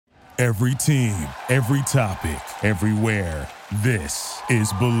Every team, every topic, everywhere. This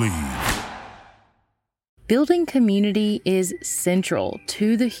is Believe. Building community is central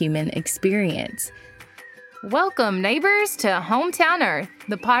to the human experience. Welcome, neighbors, to Hometown Earth,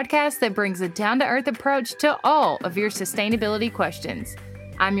 the podcast that brings a down-to-earth approach to all of your sustainability questions.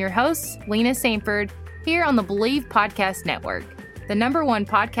 I'm your host, Lena Sanford, here on the Believe Podcast Network, the #1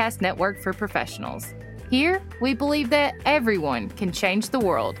 podcast network for professionals. Here, we believe that everyone can change the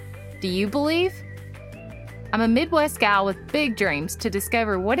world. Do you believe? I'm a Midwest gal with big dreams to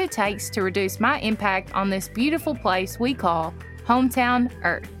discover what it takes to reduce my impact on this beautiful place we call Hometown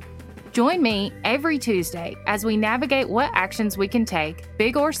Earth. Join me every Tuesday as we navigate what actions we can take,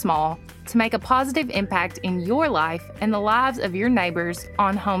 big or small, to make a positive impact in your life and the lives of your neighbors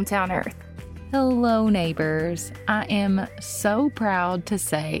on Hometown Earth. Hello, neighbors. I am so proud to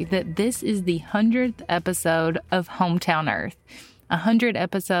say that this is the 100th episode of Hometown Earth. 100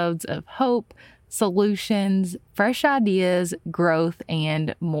 episodes of hope, solutions, fresh ideas, growth,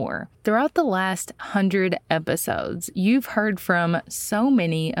 and more. Throughout the last 100 episodes, you've heard from so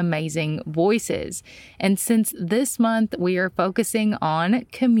many amazing voices. And since this month we are focusing on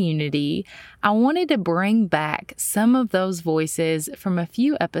community, I wanted to bring back some of those voices from a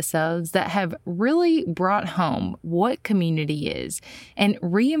few episodes that have really brought home what community is and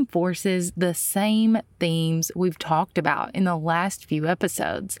reinforces the same themes we've talked about in the last few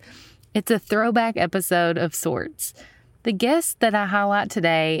episodes. It's a throwback episode of sorts. The guests that I highlight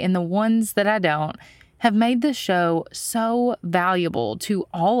today and the ones that I don't have made the show so valuable to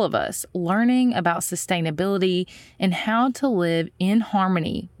all of us learning about sustainability and how to live in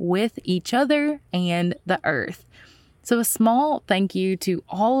harmony with each other and the earth. So a small thank you to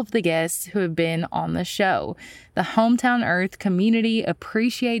all of the guests who have been on the show. The Hometown Earth community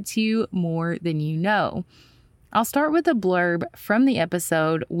appreciates you more than you know. I'll start with a blurb from the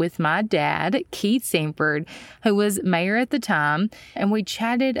episode with my dad, Keith Sanford, who was mayor at the time, and we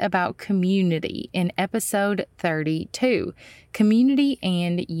chatted about community in episode 32, Community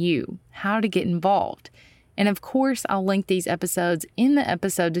and You, How to Get Involved. And of course, I'll link these episodes in the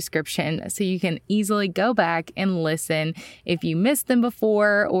episode description so you can easily go back and listen if you missed them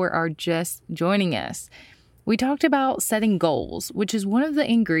before or are just joining us. We talked about setting goals, which is one of the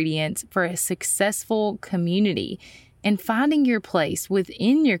ingredients for a successful community, and finding your place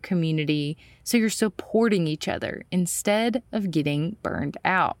within your community so you're supporting each other instead of getting burned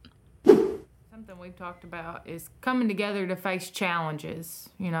out. Something we've talked about is coming together to face challenges.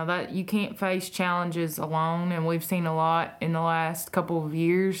 You know, that you can't face challenges alone, and we've seen a lot in the last couple of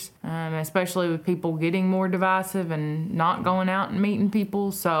years, especially with people getting more divisive and not going out and meeting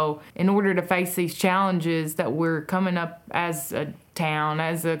people. So in order to face these challenges that we're coming up as a town,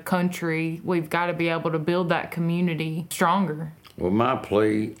 as a country, we've got to be able to build that community stronger. Well, my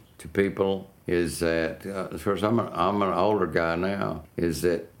plea to people is that, as far as I'm an older guy now, is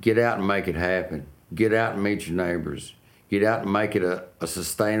that get out and make it happen. Get out and meet your neighbors. Get out and make it a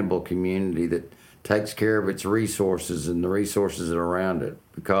sustainable community that takes care of its resources and the resources that are around it,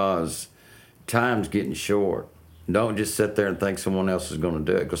 because time's getting short. Don't just sit there and think someone else is going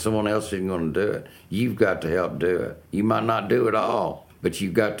to do it, because someone else isn't going to do it. You've got to help do it. You might not do it all, but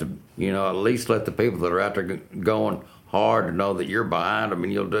you've got to, at least let the people that are out there going hard to know that you're behind them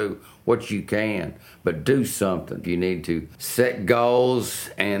and you'll do what you can. But do something. If you need to set goals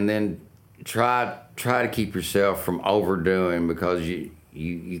and then try to keep yourself from overdoing, because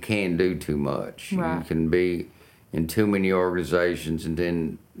you can't do too much. Right. You can be in too many organizations, and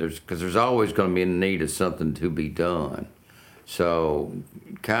then there's always going to be a need of something to be done. So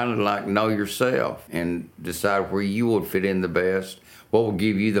kind of like know yourself and decide where you will fit in the best, what will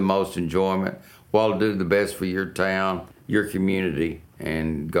give you the most enjoyment, what will do the best for your town, your community,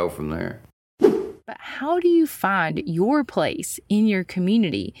 and go from there. But how do you find your place in your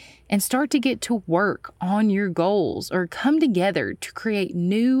community and start to get to work on your goals or come together to create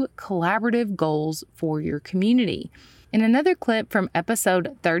new collaborative goals for your community? In another clip from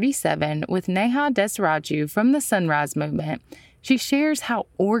episode 37 with Neha Desraju from the Sunrise Movement, she shares how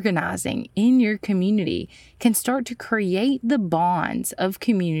organizing in your community can start to create the bonds of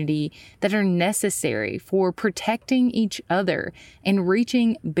community that are necessary for protecting each other and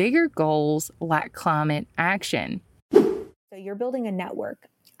reaching bigger goals like climate action. So you're building a network.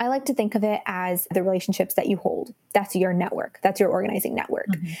 I like to think of it as the relationships that you hold. That's your network. That's your organizing network.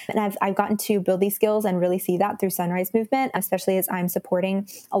 Mm-hmm. And I've gotten to build these skills and really see that through Sunrise Movement, especially as I'm supporting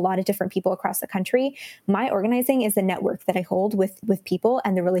a lot of different people across the country. My organizing is the network that I hold with people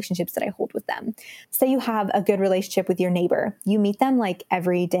and the relationships that I hold with them. Say you have a good relationship with your neighbor. You meet them like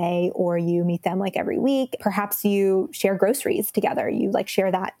every day, or you meet them like every week. Perhaps you share groceries together. You like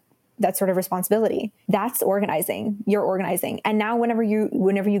share that that sort of responsibility. That's organizing. You're organizing. And now whenever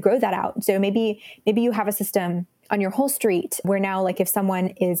you grow that out, so maybe you have a system on your whole street where now, like, if someone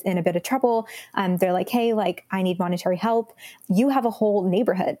is in a bit of trouble, they're like, hey, like, I need monetary help. You have a whole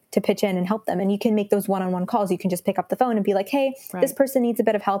neighborhood to pitch in and help them. And you can make those one-on-one calls. You can just pick up the phone and be like, hey, this person needs a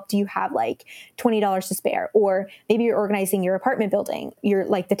bit of help. Do you have like $20 to spare? Or maybe you're organizing your apartment building, you're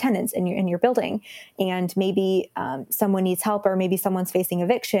like the tenants in your building, and maybe someone needs help, or maybe someone's facing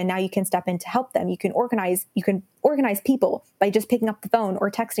eviction. Now you can step in to help them. You can organize people by just picking up the phone or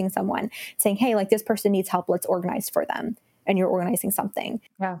texting someone saying, hey, like, this person needs help. Let's organize for them. And you're organizing something.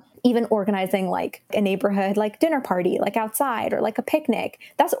 Yeah. Even organizing like a neighborhood, like dinner party, like outside, or like a picnic.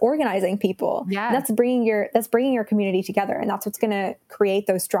 That's organizing people. Yeah. That's bringing your community together. And that's what's going to create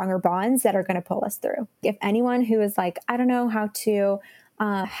those stronger bonds that are going to pull us through. If anyone who is like, I don't know how to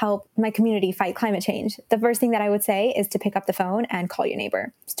help my community fight climate change, the first thing that I would say is to pick up the phone and call your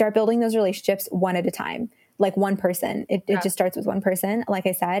neighbor. Start building those relationships one at a time. Like one person. It just starts with one person, like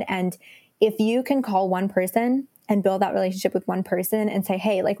I said. And if you can call one person and build that relationship with one person and say,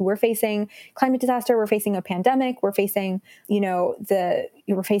 hey, like, we're facing climate disaster, we're facing a pandemic, we're facing,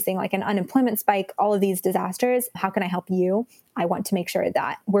 we're facing like an unemployment spike, all of these disasters. How can I help you? I want to make sure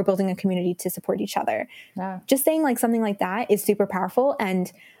that we're building a community to support each other. Yeah. Just saying like something like that is super powerful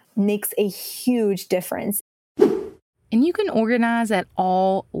and makes a huge difference. And you can organize at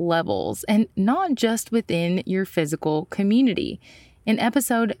all levels and not just within your physical community. In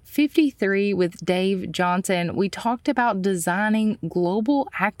episode 53 with Dave Johnson, we talked about designing global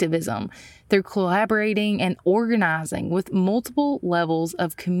activism through collaborating and organizing with multiple levels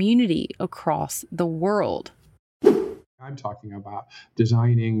of community across the world. I'm talking about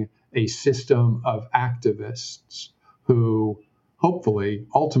designing a system of activists who hopefully,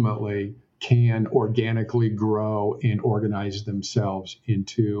 ultimately, can organically grow and organize themselves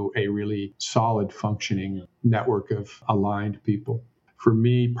into a really solid functioning network of aligned people. For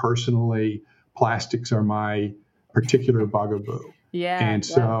me personally, plastics are my particular bugaboo. And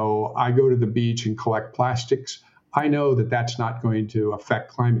so I go to the beach and collect plastics. I know that that's not going to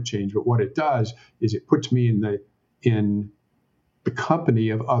affect climate change, but what it does is it puts me in the company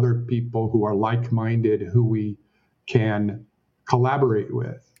of other people who are like-minded, who we can collaborate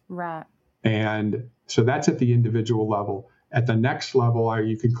with. Right. And so that's at the individual level. At the next level,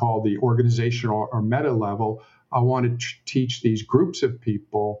 you can call the organizational or meta level, I want to teach these groups of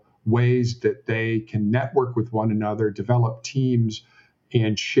people ways that they can network with one another, develop teams,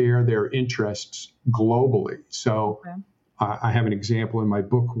 and share their interests globally. So I have an example in my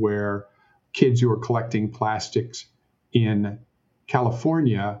book where kids who are collecting plastics in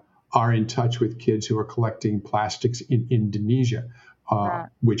California are in touch with kids who are collecting plastics in Indonesia.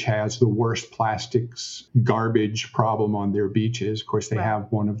 Which has the worst plastics garbage problem on their beaches. Of course, they have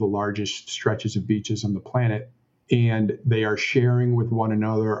one of the largest stretches of beaches on the planet, and they are sharing with one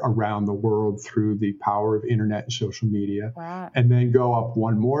another around the world through the power of internet and social media. And then go up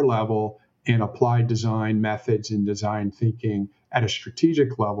one more level and apply design methods and design thinking at a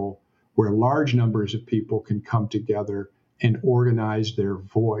strategic level where large numbers of people can come together and organize their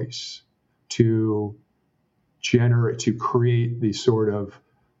voice to create the sort of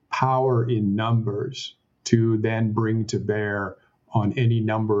power in numbers to then bring to bear on any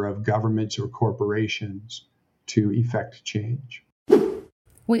number of governments or corporations to effect change.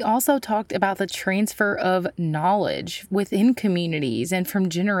 We also talked about the transfer of knowledge within communities and from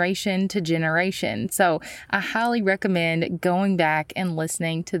generation to generation. So I highly recommend going back and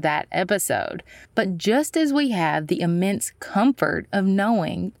listening to that episode. But just as we have the immense comfort of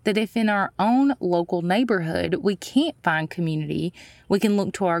knowing that if in our own local neighborhood we can't find community, we can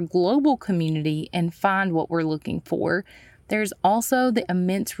look to our global community and find what we're looking for, there's also the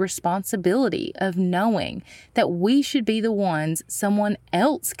immense responsibility of knowing that we should be the ones someone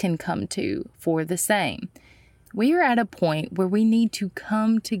else can come to for the same. We are at a point where we need to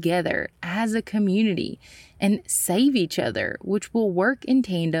come together as a community and save each other, which will work in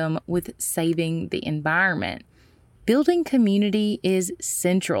tandem with saving the environment. Building community is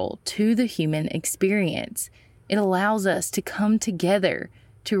central to the human experience. It allows us to come together,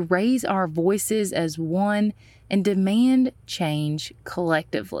 to raise our voices as one, and demand change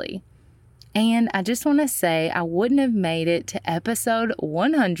collectively. And I just want to say I wouldn't have made it to episode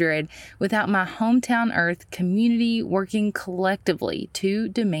 100 without my Hometown Earth community working collectively to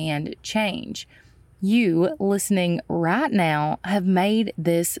demand change. You listening right now have made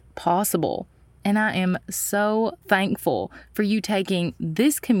this possible. And I am so thankful for you taking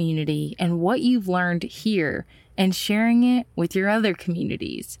this community and what you've learned here and sharing it with your other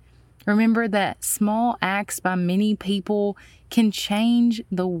communities. Remember that small acts by many people can change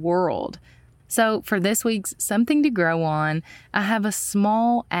the world. So for this week's Something to Grow On, I have a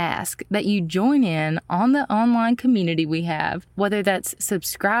small ask that you join in on the online community we have, whether that's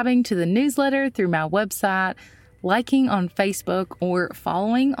subscribing to the newsletter through my website, liking on Facebook, or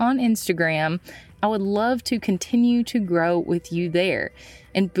following on Instagram. I would love to continue to grow with you there.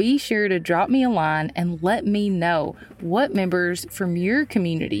 And be sure to drop me a line and let me know what members from your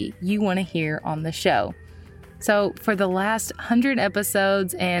community you want to hear on the show. So for the last 100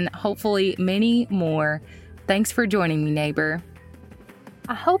 episodes and hopefully many more, thanks for joining me, neighbor.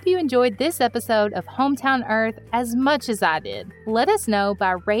 I hope you enjoyed this episode of Hometown Earth as much as I did. Let us know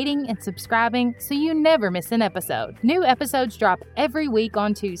by rating and subscribing so you never miss an episode. New episodes drop every week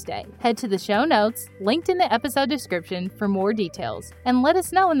on Tuesday. Head to the show notes, linked in the episode description for more details. And let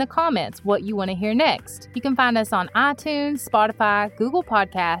us know in the comments what you want to hear next. You can find us on iTunes, Spotify, Google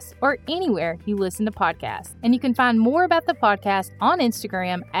Podcasts, or anywhere you listen to podcasts. And you can find more about the podcast on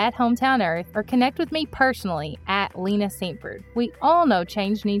Instagram at Hometown Earth or connect with me personally at Lena Saintford. We all know change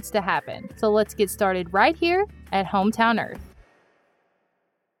needs to happen. So let's get started right here at Hometown Earth.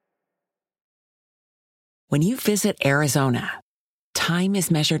 When you visit Arizona, time is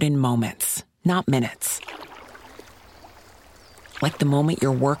measured in moments, not minutes. Like the moment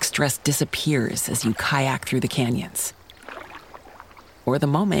your work stress disappears as you kayak through the canyons. Or the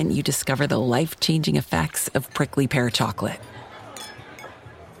moment you discover the life-changing effects of prickly pear chocolate.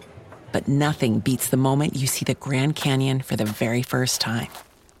 But nothing beats the moment you see the Grand Canyon for the very first time.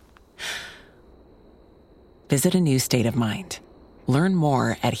 Visit a new state of mind. Learn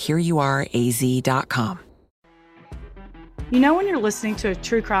more at hereyouareaz.com. You know when you're listening to a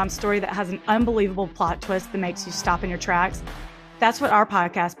true crime story that has an unbelievable plot twist that makes you stop in your tracks? That's what our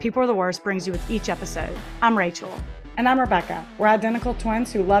podcast, People Are the Worst, brings you with each episode. I'm Rachel. And I'm Rebecca. We're identical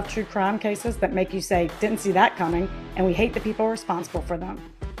twins who love true crime cases that make you say, didn't see that coming, and we hate the people responsible for them.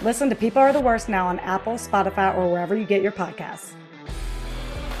 Listen to People Are the Worst now on Apple, Spotify, or wherever you get your podcasts.